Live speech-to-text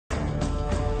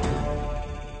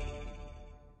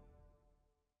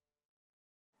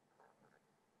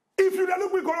If you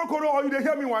look me koro or you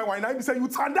hear me whine, I say you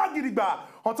turn that gidigba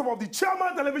on top of the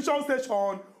chairman television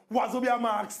station, Wazobia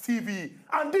Max TV.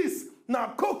 And this,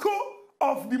 now Koko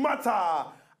of the matter.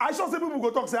 I should say people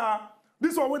go talk, say,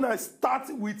 this one when I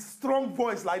start with strong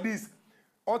voice like this,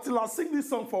 until I sing this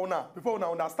song for now, before I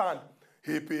understand.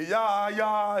 Hepe ya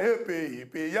ya,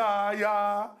 hepe ya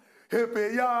ya,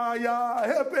 hepe ya ya,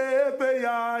 hepe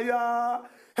ya ya,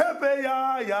 hepe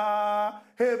ya ya,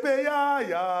 hepe ya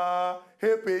ya,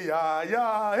 hepe ya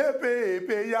ya,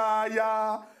 hepe ya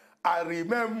ya. I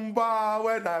remember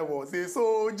when I was a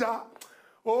soldier.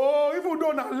 Oh, even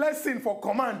though na lesson for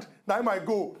command, now I might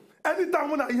go. Anytime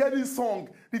when I hear this song,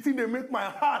 the thing they make my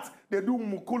heart, they do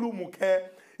mukulu muke.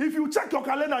 If you check your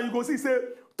calendar, you go see, say,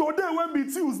 today will be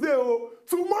Tuesday, oh,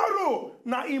 tomorrow,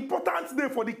 na important day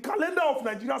for the calendar of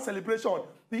Nigeria celebration,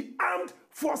 the Armed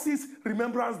Forces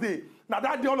Remembrance Day. Now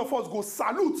that day, all of us go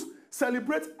salute,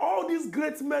 celebrate all these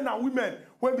great men and women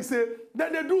when we say,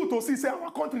 then they do to see, say,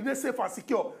 our country, they safe and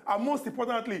secure, and most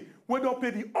importantly, when they pay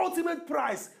the ultimate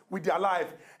price with their life.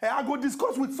 And I go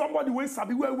discuss with somebody when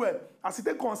sabi well, as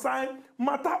it concern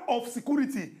matter of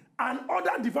security and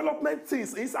other development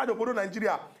things inside of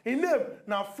Nigeria. His name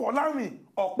now Folarin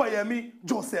Opeyemi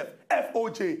Joseph,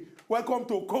 FOJ. Welcome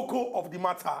to Koko of the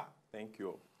matter. Thank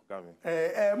you. We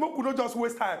could not just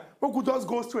waste time. We could just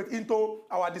go straight into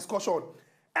our discussion.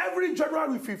 Every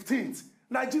January 15th,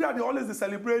 Nigeria, they always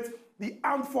celebrate the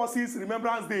Armed Forces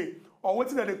Remembrance Day, or what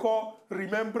they call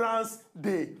Remembrance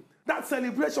Day. That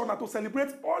celebration is to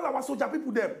celebrate all our soldier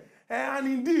people them. And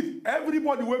indeed,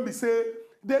 everybody when we say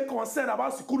they're concerned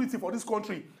about security for this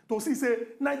country, to see say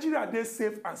Nigeria they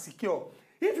safe and secure.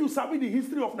 If you study the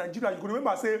history of Nigeria, you can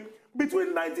remember say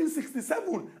between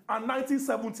 1967 and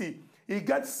 1970, it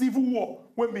got civil war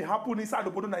when it happened inside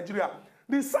the Nigeria.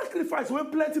 The sacrifice when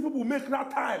plenty people make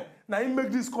that time, now it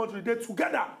make this country they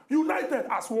together, united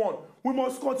as one. We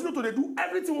must continue to do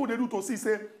everything we do to see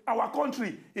say our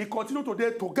country it continue to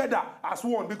do together as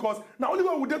one, because now only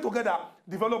when we do together,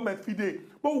 development fee day.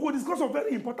 But we will discuss some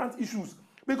very important issues.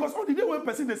 Because on the day when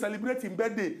person they celebrate his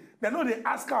birthday, they know they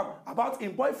ask him about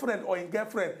his boyfriend or his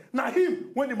girlfriend. Now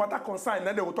him, when the matter concern,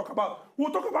 then they will talk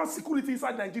about security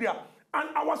inside Nigeria. And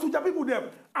our soldier people them.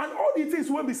 And all the things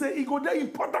when we say it go there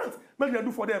important, make them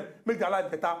do for them, make their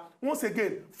life better. Once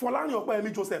again, Folarin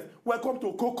Opeyemi Joseph, welcome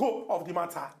to Koko of the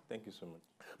matter. Thank you so much.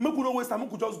 Make we no waste time, we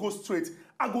could just go straight.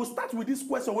 I go start with this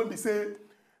question when we say,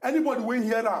 anybody when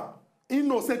hear that, he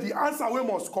know say the answer we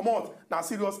must come out, now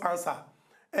serious answer.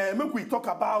 Make we talk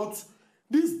about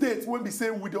this date when we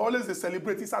say we always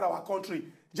celebrate inside our country,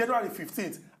 January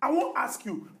 15th. I won't ask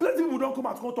you, plenty people don't come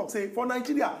out and talk, say, for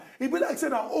Nigeria, it be like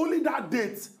saying that only that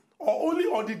date, or only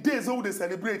on the days when they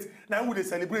celebrate, now we they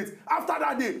celebrate. After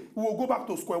that day, we will go back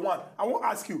to square one. I won't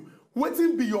ask you, what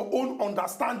will be your own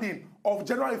understanding of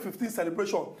January 15th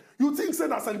celebration? You think say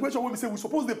that celebration when we say we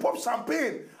suppose they pop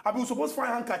champagne, and we suppose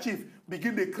find handkerchief,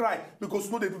 begin they cry because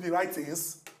you know they do the right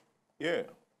things? Yeah.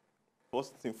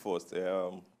 First thing first,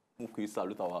 we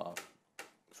salute our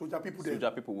soldier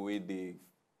people where they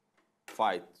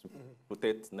fight to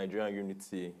protect Nigerian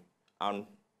unity. And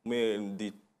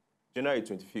the January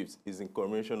 25th is in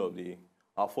commemoration of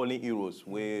our fallen heroes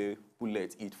where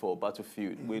bullets eat for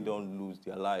battlefield, where don't lose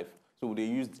their life. So they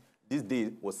used this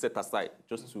day was set aside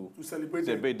just to celebrate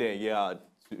them, yeah,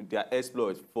 to their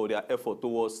exploits, for their effort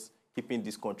towards keeping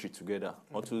this country together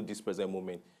until this present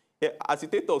moment. Yeah, as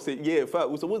it talks, yeah, in fact,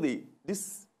 we suppose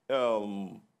this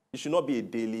it should not be a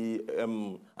daily,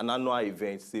 an annual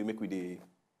event. Say, make we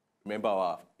remember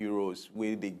our heroes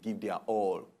where they give their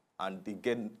all and they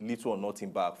get little or nothing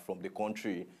back from the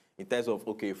country in terms of,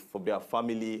 okay, from their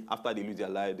family, after they lose their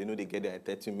life, they know they get their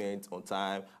entertainment on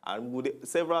time, and with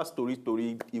several stories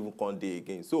even come day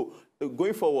again. So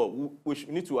going forward, we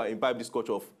need to imbibe this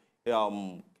culture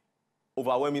of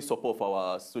overwhelming support for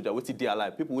our soldiers. We see they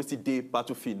alive. People we see they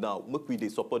battlefield now. Make we they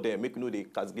support them. Make we know they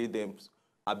castigate them,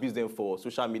 abuse them for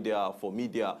social media, for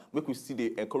media. Make we see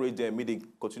they encourage them. Make they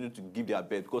continue to give their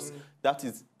best, because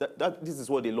this is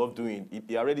what they love doing.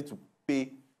 They are ready to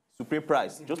pay supreme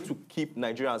price just to keep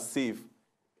Nigerians safe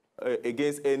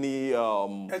against any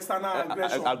external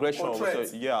aggression or threat.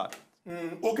 So, yeah.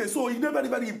 Okay, so it's very,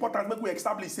 very important. Make we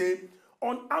establish say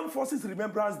on Armed Forces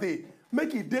Remembrance Day,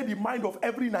 make it day the mind of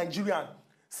every Nigerian.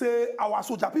 Say our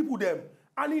soldier people them.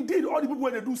 And indeed, all the people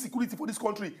when they do security for this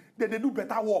country, they do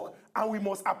better work. And we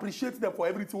must appreciate them for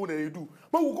everything they do.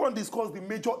 But we're going to discuss the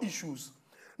major issues.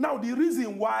 Now, the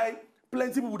reason why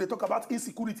plenty of people they talk about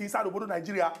insecurity inside of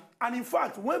Nigeria, and in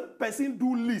fact, when person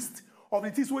do list of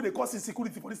the things where they cause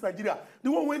insecurity for this Nigeria,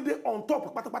 the one when they on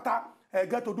top,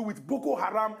 get to do with Boko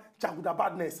Haram, Jaguda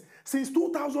badness. Since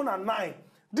 2009,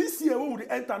 This year, when we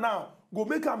enter now, go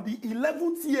make them the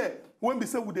 11th year when we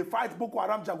say we dey fight Boko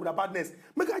Haram Jaguda badness.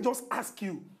 Make I just ask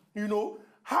you, you know,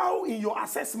 how in your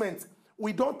assessment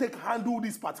we don't handle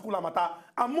this particular matter,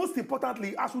 and most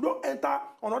importantly, as we don't enter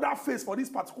another phase for this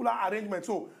particular arrangement,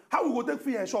 so how we go take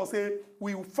free ensure say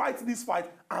we fight this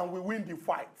fight and we win the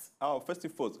fight? First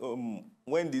and foremost,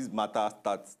 when this matter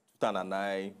starts,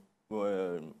 2009,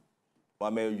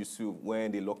 Mohammed Yusuf,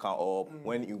 when they lock him up,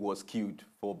 when he was killed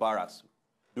for barracks,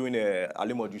 during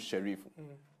Ali Modu Sheriff,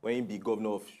 when he be governor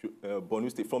of Borno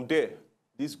State. From there,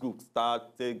 this group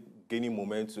started gaining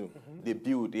momentum. They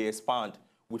build, they expand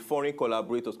with foreign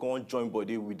collaborators, can't join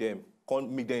body with them, can't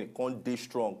make them, can't stay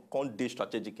strong, can't stay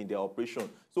strategic in their operation.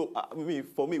 So,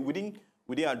 for me, we didn't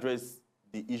address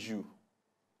the issue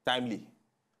timely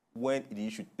when the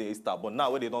issue start. But now,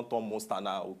 when they don't turn monster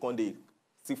now, we can't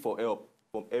seek for help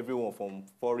from everyone, from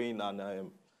foreign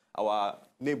and our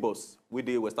neighbors with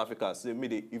the West Africa, so may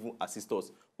they even assist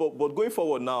us. But going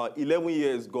forward now, 11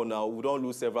 years gone now, we don't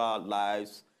lose several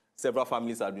lives, several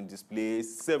families have been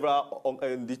displaced, several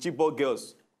the Chibok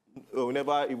girls will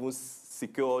never even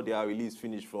secure their release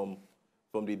finished from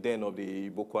the den of the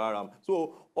Boko Haram.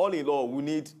 So all in all, we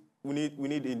need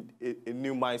a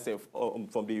new mindset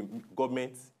from the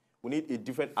government. We need a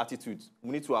different attitude.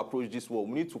 We need to approach this war.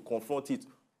 We need to confront it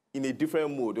in a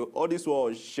different mode. All this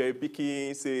war, cherry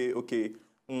picking, say, okay,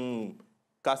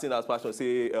 casting aspersion,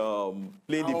 say,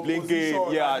 play the blame game.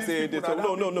 Yeah, say,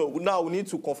 no. Now we need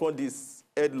to confront this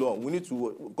headlong. We need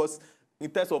to, because in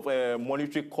terms of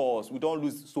monetary costs, we don't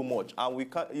lose so much, and we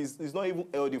can't. It's not even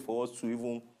healthy for us to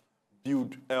even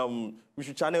build. We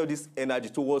should channel this energy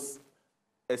towards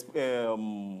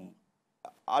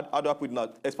how do I put it now?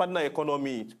 Expanding our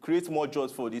economy, create more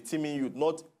jobs for the teaming youth,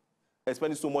 not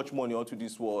spending so much money onto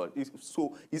this world.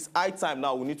 So it's high time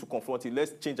now. We need to confront it.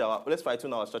 Let's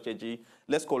fine-tune our strategy.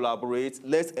 Let's collaborate.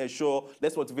 Let's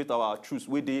motivate our troops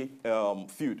with the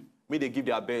field. May they give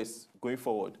their best going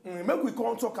forward. Maybe we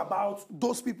can't talk about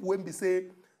those people when we say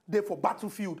they're for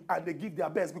battlefield and they give their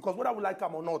best, because whether we like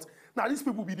them or not, now these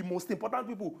people be the most important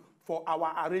people for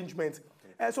our arrangement.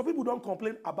 So people don't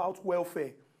complain about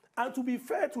welfare. And to be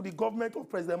fair to the government of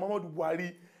President Muhammadu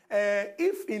Buhari,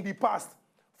 if in the past,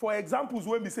 for examples,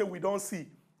 when we say we don't see,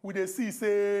 we dey see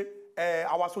say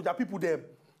our soldier people them,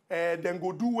 then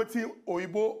go do wetin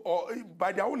Oyibo, or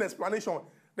by their own explanation,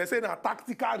 they say a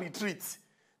tactical retreat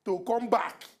to come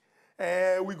back.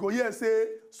 We go here say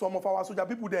some of our soldier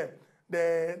people them,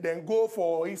 then go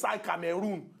for inside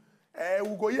Cameroon.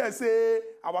 We go here say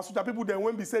our soldier people then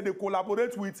when we say they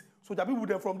collaborate with soldier people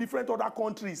them from different other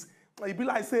countries. It be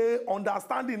like say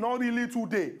understanding not really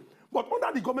today. But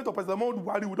under the government of President Muhammadu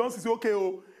Buhari, we don't say, okay,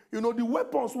 oh, you know, the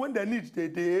weapons when they need,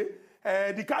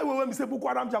 the kind when we say Boko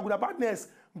Haram Jaguda badness,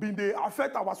 been they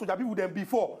affect our soldier people them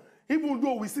before. Even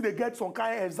though we see they get some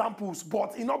kind of examples,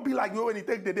 but it not be like, you know, when it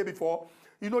take the day before,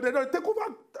 you know, they don't take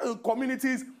over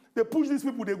communities, they push these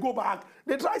people, they go back,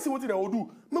 they try to see what they will do.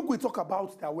 Maybe we talk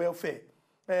about their welfare.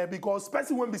 Because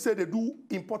person when we say they do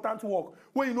important work,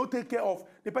 when you don't take care of,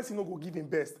 the person no go give him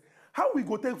best. How we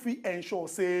go take free ensure,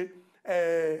 say,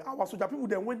 our soldier people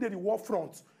then when they the war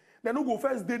front, they don't go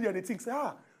first day there, they think, say,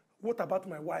 what about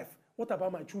my wife? What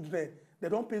about my children? They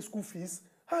don't pay school fees.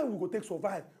 How we go take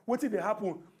survive? What did they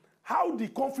happen? How the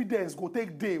confidence go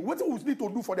take day? What do we need to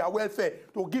do for their welfare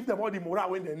to give them all the morale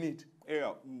when they need?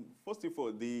 Yeah, first of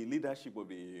all, the leadership of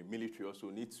the military also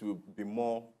needs to be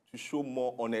more, to show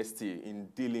more honesty in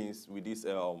dealings with this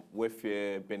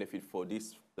welfare benefit for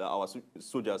this our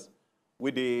soldiers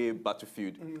with the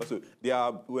battlefield. Also,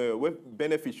 their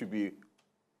benefit should be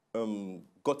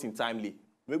gotten timely.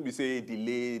 Maybe we say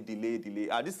delay.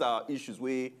 These are issues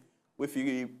where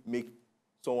we make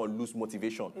someone lose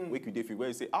motivation. Where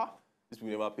you say, this will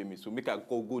never pay me, so make I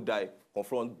go die,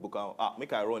 confront Boko Haram,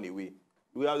 make I run away.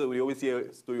 We always hear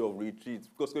a story of retreat,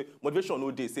 because motivation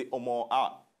no day say,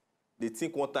 they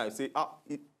think one time, say,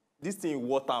 this thing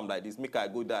war time like this, make I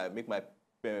go die, make my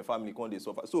family come they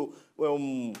suffer. So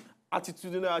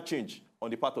attitudinal change on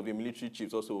the part of the military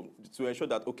chiefs also to ensure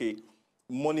that, okay,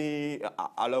 money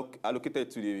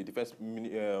allocated to the defense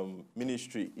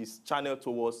ministry is channeled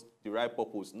towards the right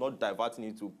purpose, not diverting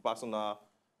it to personal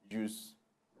use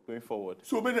going forward.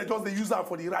 So maybe they just they use that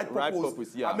for the right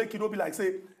purpose, yeah. And make it not be like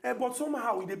say, but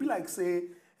somehow it be like say,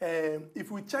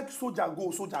 if we check soldier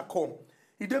go, soldier come,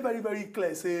 it is very, very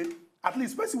clear, say, at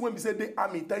least especially when we say the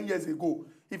army 10 years ago,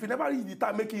 if you never reach the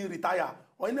time making retire,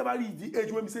 or you never reach the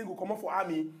age when we say go come out for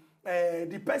army,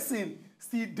 the person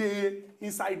still there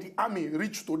inside the army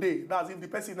reach today. That's if the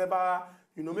person never,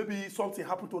 you know, maybe something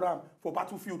happened to them for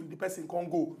battlefield, the person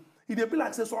can't go. It be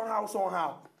like say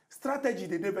somehow, strategy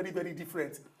they do very, very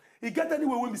different. It get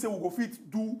anywhere when we say we go fit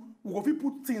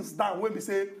put things down when we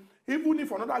say even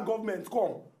if another government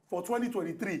come for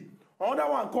 2023,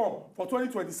 another one come for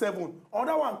 2027,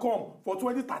 another one come for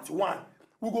 2031,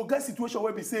 we go get situation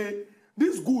where we say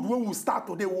this good when we start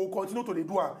today, we will continue to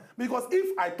do it. Because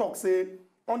if I talk, say,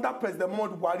 under President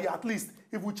Muhammadu Buhari, at least,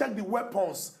 if we check the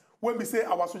weapons, when we say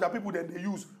our soldier people then they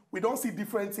use, we don't see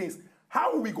different things.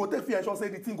 How will we go take fear and say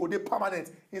the thing go there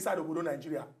permanent inside of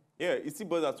Nigeria? Yeah, it still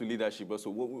boils down to leadership. Also,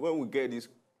 when we get this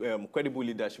credible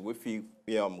leadership, we feel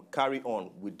carry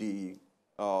on with the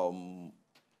how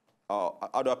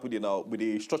do I put it now, with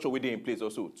the structure within in place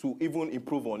also to even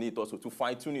improve on it, also to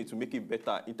fine tune it to make it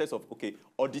better in terms of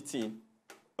auditing,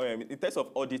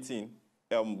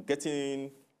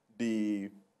 getting the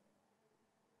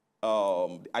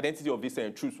identity of this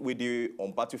troops with the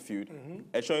on battlefield,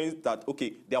 ensuring that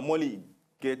their money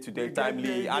get to them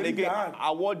timely, and again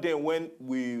award them when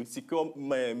we secure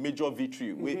major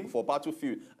victory for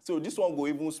battlefield. So this one will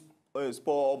even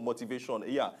spur motivation,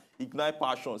 ignite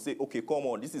passion, say come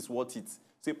on, this is what it.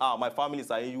 Say my families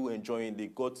are you enjoying, they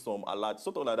got some alert,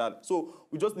 sort of like that. So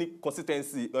we just need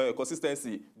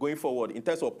consistency going forward in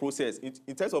terms of process,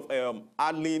 in terms of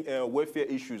handling welfare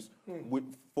issues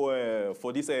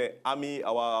for this army,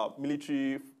 our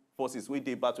military forces with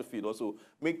the battlefield. Also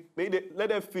let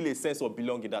them feel a sense of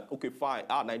belonging, that fine,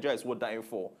 Nigeria is worth dying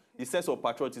for. The sense of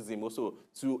patriotism also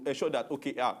to ensure that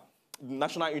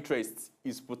national interest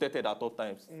is protected at all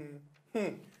times.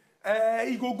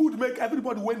 It go good make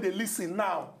everybody when they listen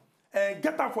now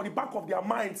get that for the back of their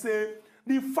mind, say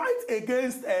the fight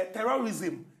against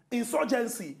terrorism,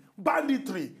 insurgency,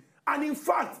 banditry, and in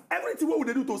fact everything what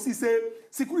they do to see say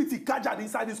security casual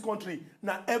inside this country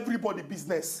now everybody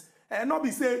business, and not be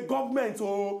say government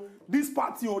or this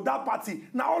party or that party,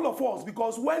 now all of us,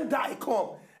 because when die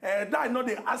come that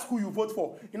they ask who you vote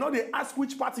for, they ask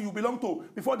which party you belong to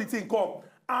before the thing come.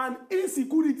 And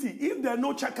insecurity, if they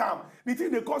no check am, the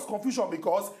thing they cause confusion,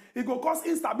 because it go cause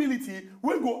instability,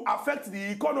 will go affect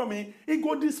the economy, it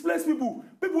go displace people.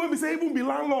 People will be say even be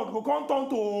landlord go come turn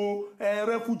to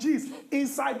refugees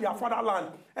inside their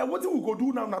fatherland. And what we go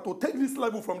do now to take this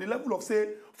level from the level of say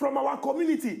from our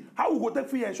community, how we go take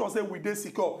free ensure say we dey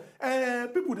secure.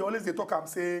 People they always they talk and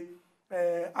say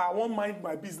I won't mind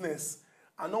my business.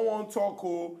 I don't want to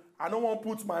talk. I don't want to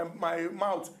put my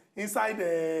mouth inside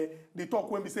the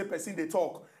talk when we say person they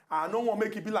talk. I don't want to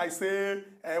make it be like say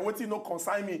what you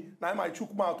consign me. Now my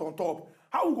chook mouth on top.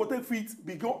 How we go take fit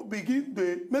begin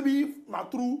the maybe if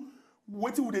not true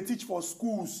what would they teach for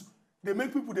schools. They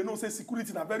make people they know say security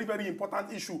is a very very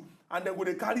important issue, and then go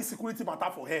they carry security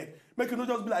matter for head. Make it not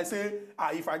just be like say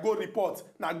if I go report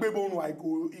na gbebonu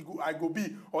I go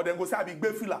be, or then go say I be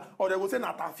gbefila, or then go say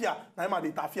na tafia na him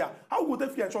dey tafia. How go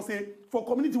take fear say for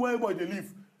community where everybody they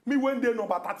live? Me when they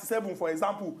number 37 for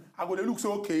example, I go they look say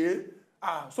okay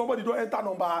somebody don't enter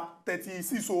number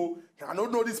 36, so I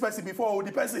don't know this person before,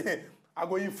 the person I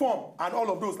go inform and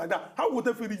all of those like that. How would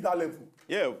they reach that level?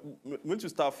 Yeah, we need to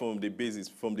start from the basis,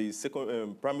 from the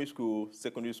primary school,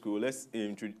 secondary school. Let's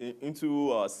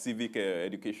into civic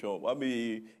education.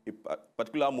 Maybe a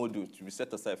particular module to be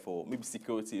set aside for maybe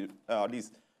security. At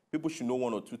least people should know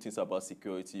one or two things about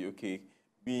security. Okay,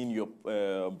 being your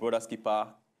brother's keeper,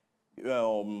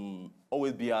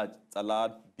 always be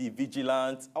alert, be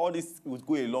vigilant. All this would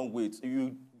go a long way. So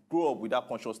you grow up with that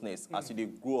consciousness as you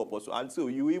grow up also, and so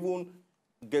you even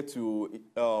get to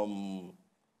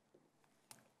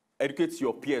educate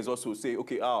your peers also. Say,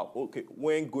 okay,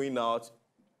 when going out,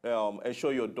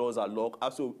 ensure your doors are locked.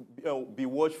 Also, be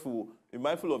watchful, be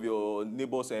mindful of your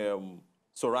neighbors'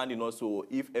 surrounding also,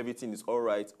 if everything is all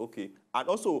right, okay. And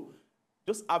also,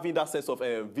 just having that sense of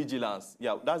vigilance.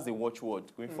 Yeah, that's the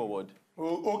watchword going forward.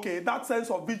 Okay, that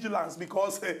sense of vigilance,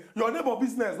 because your neighbor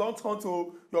business don't turn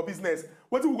to your business.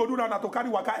 What we go do now to carry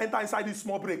waka enter inside this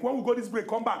small break. When we go this break,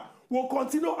 come back, we'll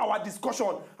continue our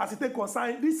discussion as it take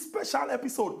concern this special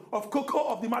episode of Koko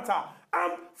of the Matter,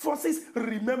 Armed Forces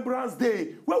Remembrance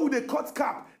Day, where we they cut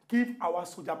cap, give our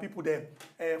soldier people them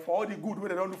for all the good way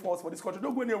they don't do for us for this country.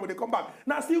 Don't go anywhere when they come back.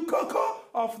 Now still Koko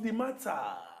of the Matter.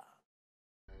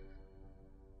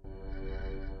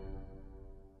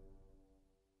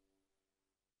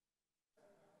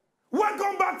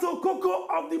 Welcome back to Koko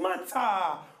of the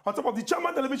Matter on top of the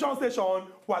Chairman television station,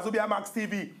 Wazobia Max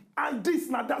TV. And this is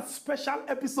that special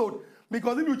episode,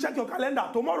 because if you check your calendar,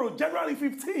 tomorrow, January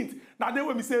 15th, now they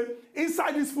will be say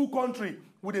inside this full country,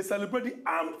 we dey celebrate the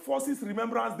Armed Forces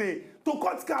Remembrance Day to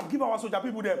cut cap give our soldier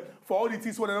people them for all the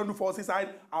things wey dem don do for us inside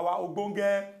our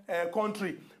ogbonge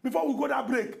country. Before we go that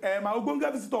break, my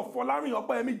ogbonge visitor Folarin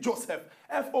Opeyemi Joseph,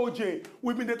 FOJ,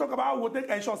 we been dey talk about how we take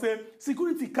ensure say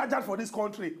security kajad for this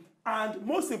country, and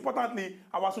most importantly,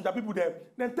 our soldier people them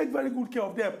then take very good care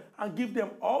of them and give them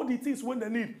all the things when they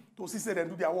need to see say dem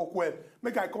do their work well.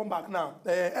 Make I come back now.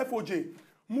 FOJ,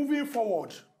 moving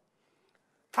forward,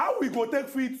 how we go take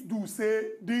fit do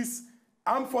say this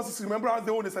Armed Forces Remembrance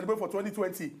Day wey they celebrate for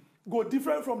 2020 go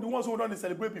different from the ones we don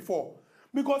celebrate before?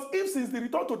 Because if since the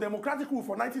return to democratic rule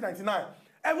for 1999,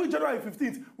 every January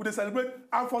 15th we dey celebrate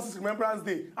Armed Forces Remembrance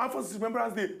Day, Armed Forces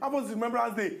Remembrance Day, Armed Forces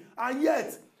Remembrance Day, and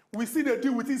yet we still dey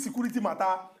deal with insecurity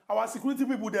matter. Our security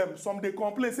people them, some dey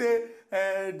complain say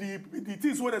the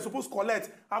things wey they suppose collect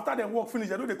after dem work finish,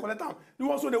 they no dey collect am. The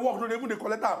ones wey dey work no dey even dey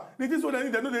collect am. The things wey they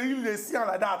need, they no dey really dey see am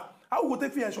like that. How we go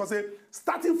take fit ensure say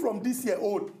starting from this year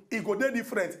old, e go dey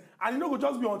different, and e no go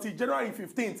just be until January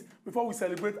 15th before we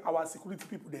celebrate our security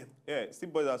people them. Yeah, still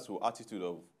boils down to attitude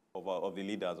of the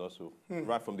leaders also,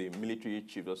 right from the military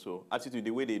chiefs also. Attitude,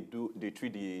 the way they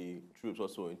treat the troops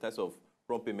also in terms of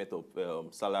prompt payment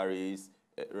of salaries,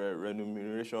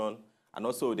 remuneration, and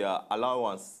also their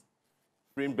allowance,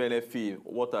 fringe benefit,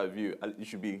 what have you. It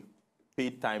should be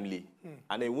paid timely.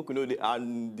 And then we can know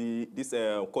this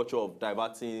culture of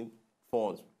diverting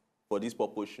funds for this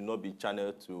purpose should not be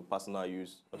channeled to personal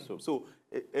use also. So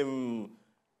an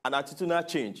attitudinal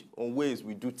change on ways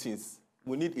we do things.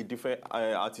 We need a different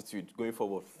attitude going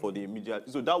forward for the media.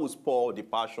 So that will spur the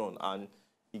passion and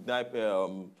ignite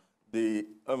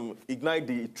ignite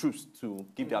the troops to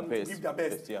give their best. Give their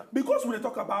best. Yeah. Because we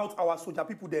talk about our soldier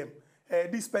people them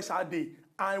this special day,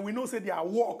 and we know say their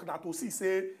work that to see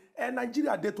say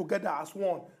Nigeria dey together as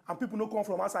one, and people no come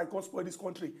from outside come spoil this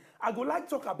country. I go like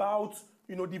talk about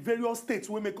the various states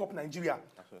wey make up Nigeria.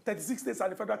 36 states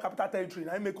and the Federal Capital Territory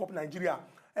na make up Nigeria.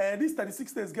 These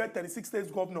 36 states get 36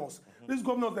 states governors. These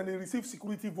governors then they receive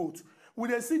security votes. We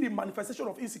then see the manifestation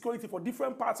of insecurity for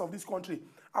different parts of this country.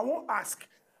 I want to ask,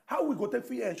 how we go take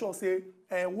fit ensure say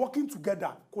working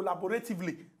together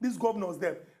collaboratively, these governors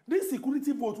them, this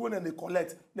security vote when they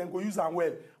collect, then go use them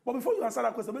well. But before you answer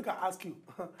that question, make I ask you,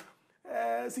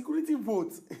 security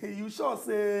vote, you sure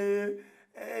say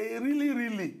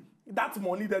really that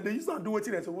money that they use and do what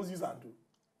they supposed to use and do?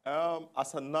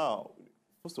 As of now,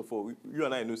 first of all, you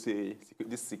and I know say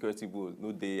this security vote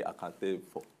no they accounted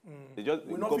for. They just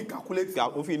we not calculate.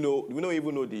 We don't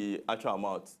even know the actual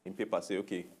amount in paper. Say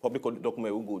okay, public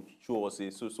document will go show us say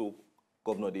so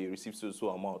governor they receive so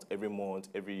amount every month,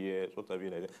 every year, sort of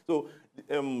like that. So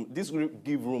this will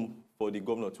give room for the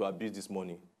governor to abuse this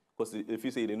money, because if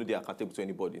you say they know they are accountable to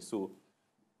anybody, so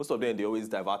most of them they always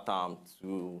divert them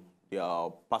to their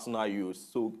personal use.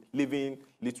 So leaving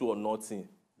little or nothing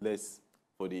less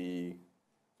for the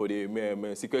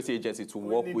security agency to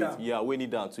work with. Yeah, we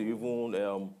need them to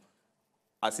even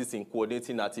assist in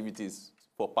coordinating activities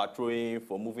for patrolling,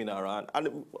 for moving around. And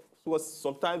it was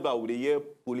sometimes that we hear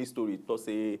police story to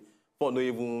say for no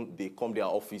even they come their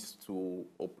office to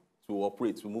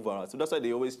operate, to move around. So that's why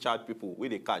they always charge people where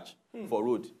they catch for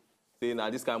road. Saying now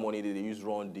this kind of money they use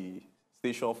run the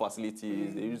station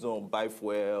facilities, they use on buy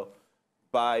fuel,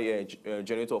 buy a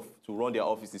generator to run their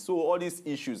offices. So all these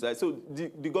issues, right? So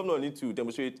the governor need to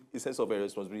demonstrate a sense of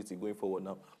responsibility going forward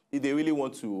now. If they really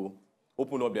want to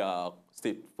open up their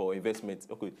state for investment,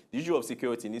 okay, the issue of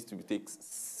security needs to be taken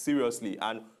seriously,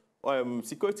 and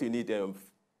security need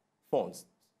funds,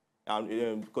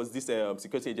 and because this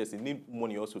security agency need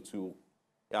money also to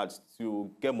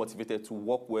get motivated to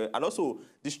work well, and also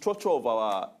the structure of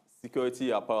our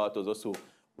security apparatus also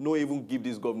not even give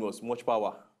these governors much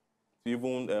power to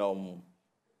even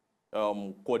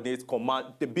coordinate,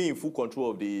 command, they be in full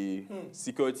control of the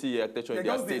security architecture in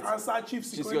their state. Answer chief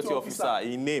security officer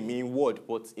in name, in word,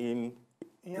 but in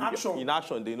action. In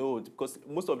action, they know, because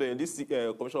most of them, this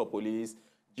Commissioner of Police,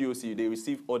 GOC, they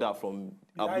receive order from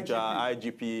the Abuja,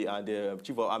 IGP, and the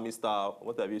Chief of Army Staff,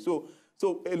 what have you. So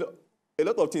a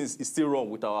lot of things is still wrong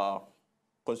with our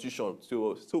constitution.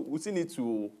 So we still need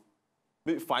to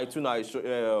maybe fine-tune our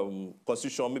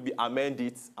constitution, maybe amend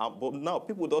it. But now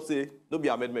people don't say, don't be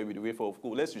amendment with the way for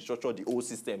cool. Let's restructure the whole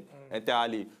system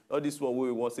entirely. Not this one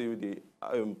we want to say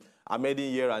the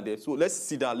amending here and there. So let's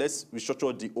sit down, let's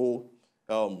restructure the whole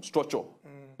structure,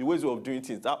 the ways of doing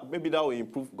things. Maybe that will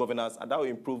improve governance and that will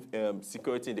improve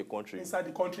security in the country. Inside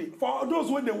the country. For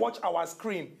those when they watch our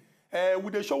screen,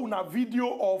 we they show a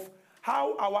video of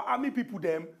how our army people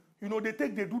them, they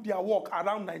do their work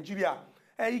around Nigeria.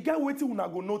 You get waiting una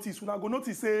go notice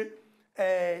say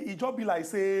it just be like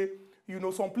say you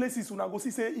know, some places una go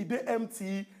see say e dey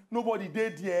empty, nobody dey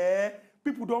there,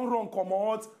 people don run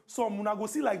comot, some una go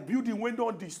see like building wey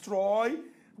don destroy.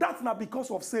 That's not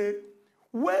because of say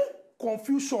when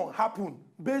confusion happen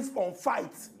based on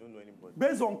fight,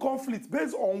 based on conflict,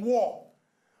 based on war,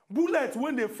 bullets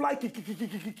when they fly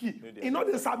kiki, e no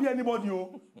dey sabi anybody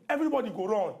o, everybody go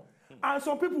run. And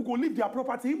some people go leave their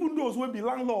property, even those wey be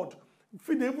landlord,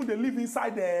 even they live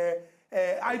inside the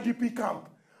IDP camp.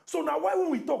 So now why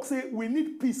when we talk say we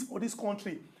need peace for this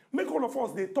country, make all of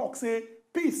us they talk say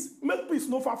peace, make peace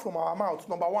no far from our mouth,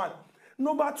 number one.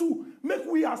 Number two, make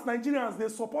we as Nigerians they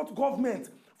support government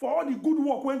for all the good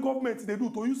work when government they do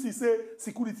to you see say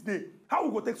security day. How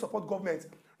we go take support government?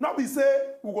 Not be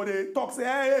say we go they talk say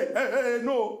hey,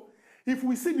 no. If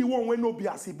we see the one when no be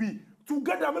as e be,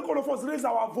 together make all of us raise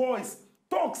our voice,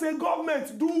 talk say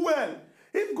government do well.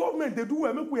 If government they do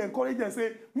well, make we encourage them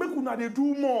say make una they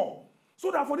do more. So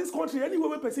that for this country, anywhere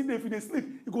where person if they sleep,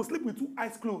 you go sleep with two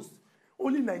eyes closed.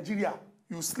 Only Nigeria,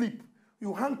 you sleep.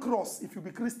 You hang cross if you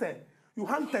be Christian. You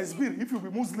hang tesbir if you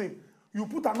be Muslim. You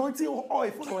put anointing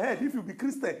oil for your head if you be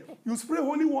Christian. You spray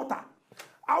holy water.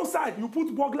 Outside, you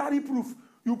put burglary proof.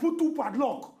 You put 2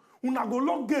 padlock. Una go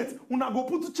lock gate. Una go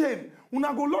put chain.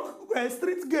 Una go lock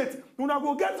street gate. Una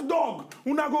go get dog.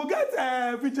 Una go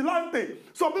get vigilante.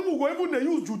 Some people go even they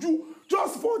use juju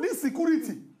just for this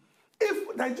security.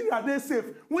 If Nigeria they safe,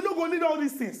 we don't go need all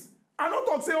these things. I don't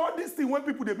talk say all these things when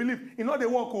people they believe in all they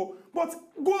work, but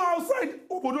go outside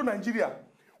Obodo Nigeria.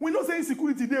 We not saying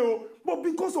security there, but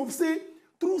because of say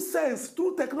through sense,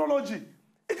 through technology,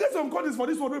 it gets some countries for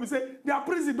this one where we say their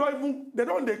prison don't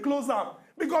even they close down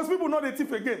because people know they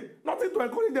thief again. Nothing to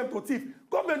encourage them to thief.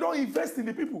 Government don't invest in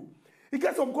the people. It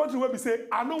gets some country where we say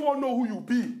I don't want to know who you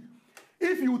be.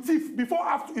 If you thief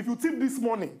if you thief this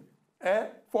morning,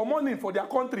 for morning for their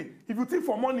country, if you thief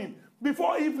for morning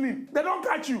before evening, they don't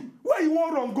catch you. Where you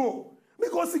want to go?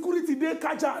 Because security they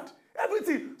catch out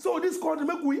everything. So this country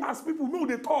make we as people know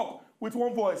they talk with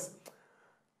one voice.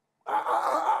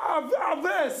 I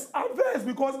verse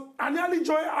because I nearly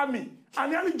join army.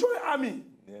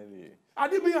 Nearly. I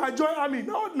didn't join army.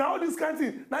 Now this kind of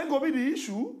thing, now it go be the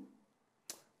issue.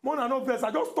 More than no verse.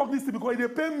 I just talk this thing because they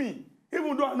pay me.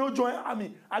 Even though I no join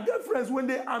army. I get friends when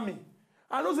they army.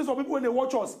 I know say some people when they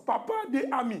watch us, Papa they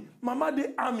army, Mama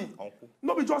they army. Uncle.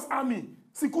 Not be just army,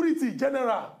 security,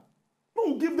 general.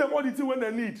 No, give them all the thing when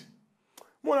they need.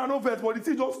 More than no verse, but the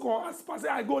thing just come as say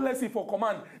I go let's see for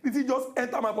command. The thing just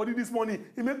enter my body this morning.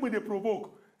 It make me they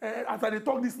provoke. After they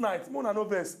talk this night, more than no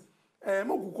verse. We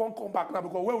can't come back now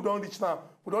because where we don't reach now,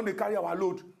 we don't they carry our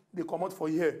load. They come out for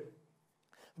here.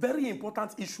 Very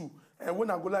important issue. And when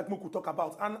I go like we talk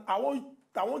about, and I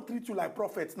want treat you like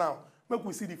prophets now. Make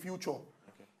we see the future.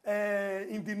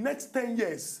 In the next 10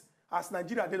 years, as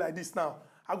Nigeria dey like this now,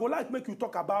 I go like make you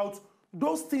talk about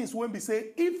those things when we say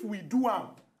if we do them.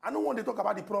 I don't want to talk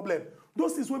about the problem.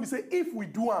 Those things when we say if we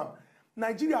do them,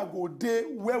 Nigeria go day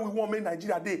where we want make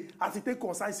Nigeria day as it take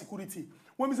concern security.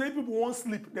 When we say if people won't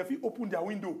sleep, they feel open their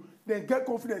window, then get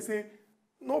confidence say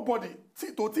nobody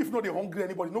to thief not they hungry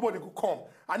anybody, nobody go come.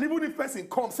 And even if person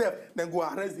comes then go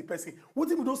arrest the person.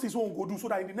 What if those things won't go do so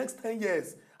that in the next 10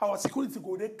 years our security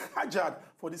go they cajard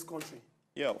for this country?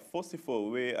 Yeah, first of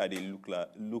all, where are they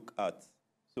look at?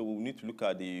 So we need to look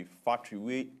at the factory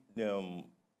where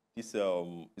this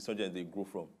insurgents they grow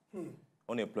from.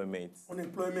 Unemployment.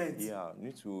 Yeah, we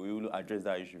need to address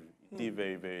that issue. It's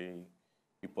very, very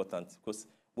important because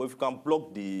if you can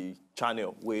block the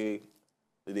channel where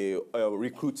the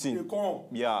recruiting, they come.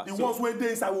 Yeah, the ones where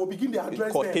they will begin to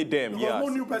address them. Yeah, no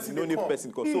new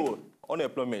person come. So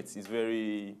unemployment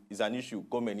is an issue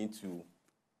government need to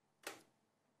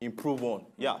improve on.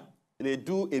 Yeah, they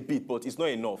do a bit, but it's not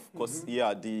enough because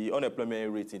the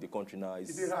unemployment rate in the country now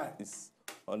is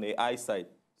on the high side.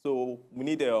 So we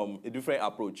need a different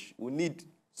approach. We need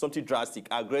something drastic,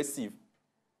 aggressive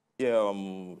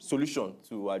solution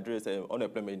to address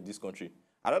unemployment in this country.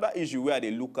 Another issue where they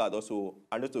look at also,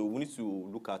 we need to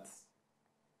look at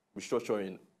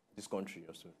restructuring this country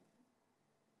also.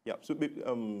 Yeah, so that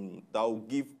will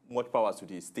give much power to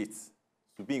the states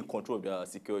to be in control of their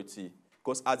security.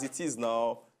 Because as it is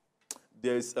now,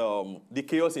 there's the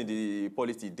chaos in the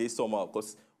polity, they somehow,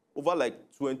 because over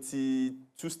like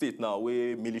 22 states now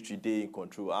where military they in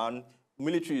control, and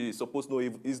military is supposed to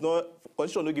know it's not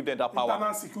constitution don't give them that power.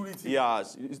 Internal security. Yeah,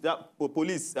 it's that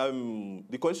police.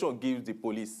 The constitution gives the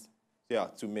police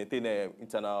to maintain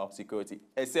internal security,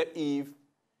 except if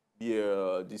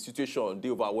the situation they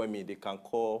overwhelming, they can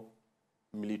call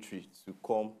military to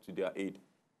come to their aid.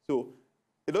 So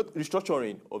a lot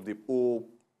restructuring of the whole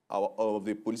of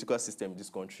the political system in this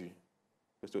country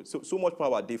So much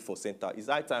power there for center. It's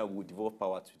high time we devolve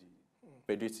power to the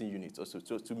federating units also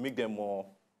to make them more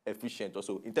efficient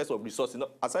also in terms of resources.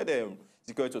 Aside them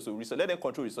security also, let them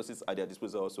control resources at their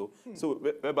disposal also. So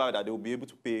whereby that they will be able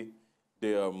to pay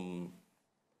the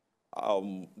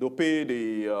they'll pay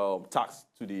the tax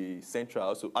to the central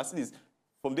also. As it is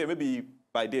from there, maybe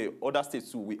by there, other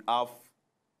states too we have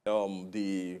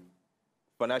the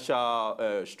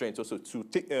financial strength also to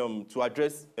take to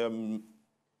address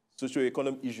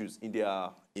socio-economic issues in their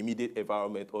immediate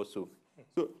environment also.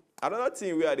 So another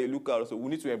thing where they look at also, we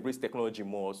need to embrace technology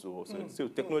more also. So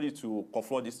technology to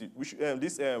confront this. We should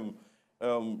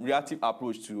reactive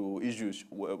approach to issues.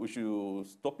 We should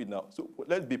stop it now. So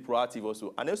let's be proactive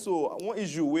also. And also one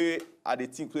issue where I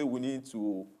think where we need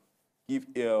to give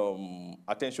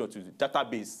attention to the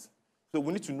database. So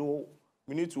we need to know.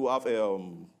 We need to have.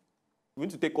 We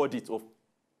need to take audit of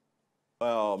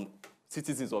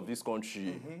citizens of this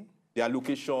country, their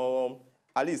location.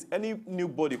 At least any new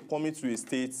body coming to a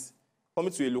state,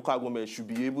 coming to a local government should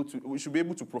be able to. We should be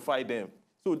able to provide them.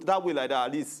 So that way, like that,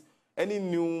 at least any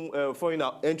new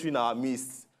foreigner entering our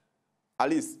midst, at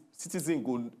least citizens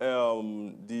go.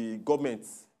 The government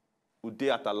would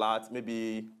dare at alert,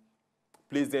 maybe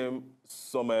place them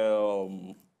some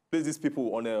place these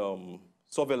people on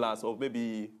surveillance, or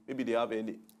maybe they have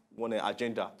one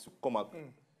agenda to come out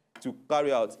to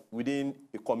carry out within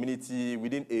a community,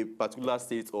 within a particular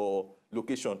state or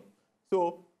location.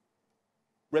 So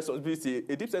responsibility,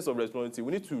 a deep sense of responsibility.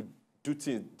 We need to do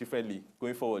things differently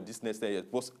going forward this next 10 years.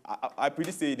 But I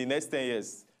predict say in the next 10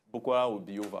 years, Boko Haram will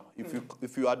be over.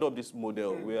 If you adopt this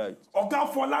model, where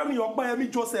Oga Folarin Opeyemi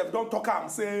Joseph don't talk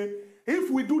and say if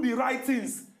we do the right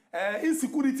things,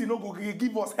 insecurity no go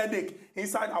give us headache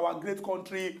inside our great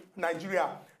country, Nigeria.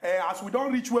 As we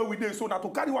don't reach where we did, so now to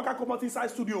carry waka come out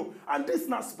inside studio. And this is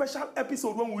a special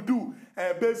episode when we do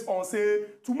based on say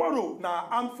tomorrow now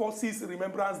Armed Forces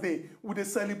Remembrance Day. We dey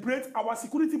celebrate our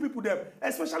security people them,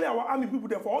 especially our army people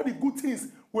them for all the good things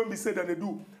when we say that they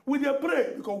do. We dey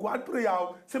pray because God pray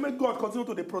out, say may God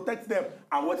continue to protect them.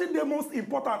 And what is the most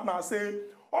important now say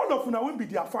all of una will be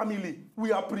their family.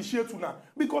 We appreciate una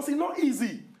because it's not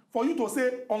easy for you to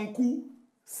say uncle,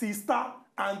 sister,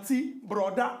 auntie,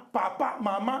 brother, papa,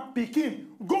 mama, pikin,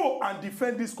 go and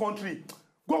defend this country.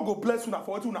 God go bless you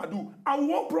for what you do. And we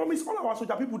won't promise all our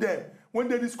soldier people there when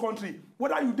they're this country,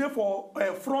 whether you there for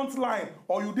front line,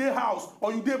 or you there house,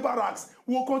 or you there barracks,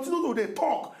 we will continue to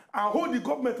talk and hold the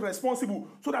government responsible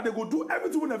so that they go do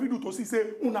everything whenever you do to see,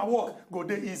 say, una work, go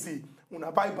there easy.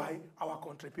 Una bye-bye, our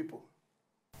country people.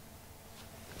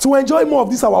 To enjoy more of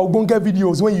these our Ogbonge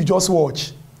videos when you just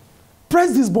watch,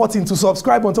 press this button to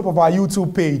subscribe on top of our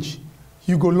YouTube page.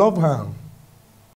 You go love her.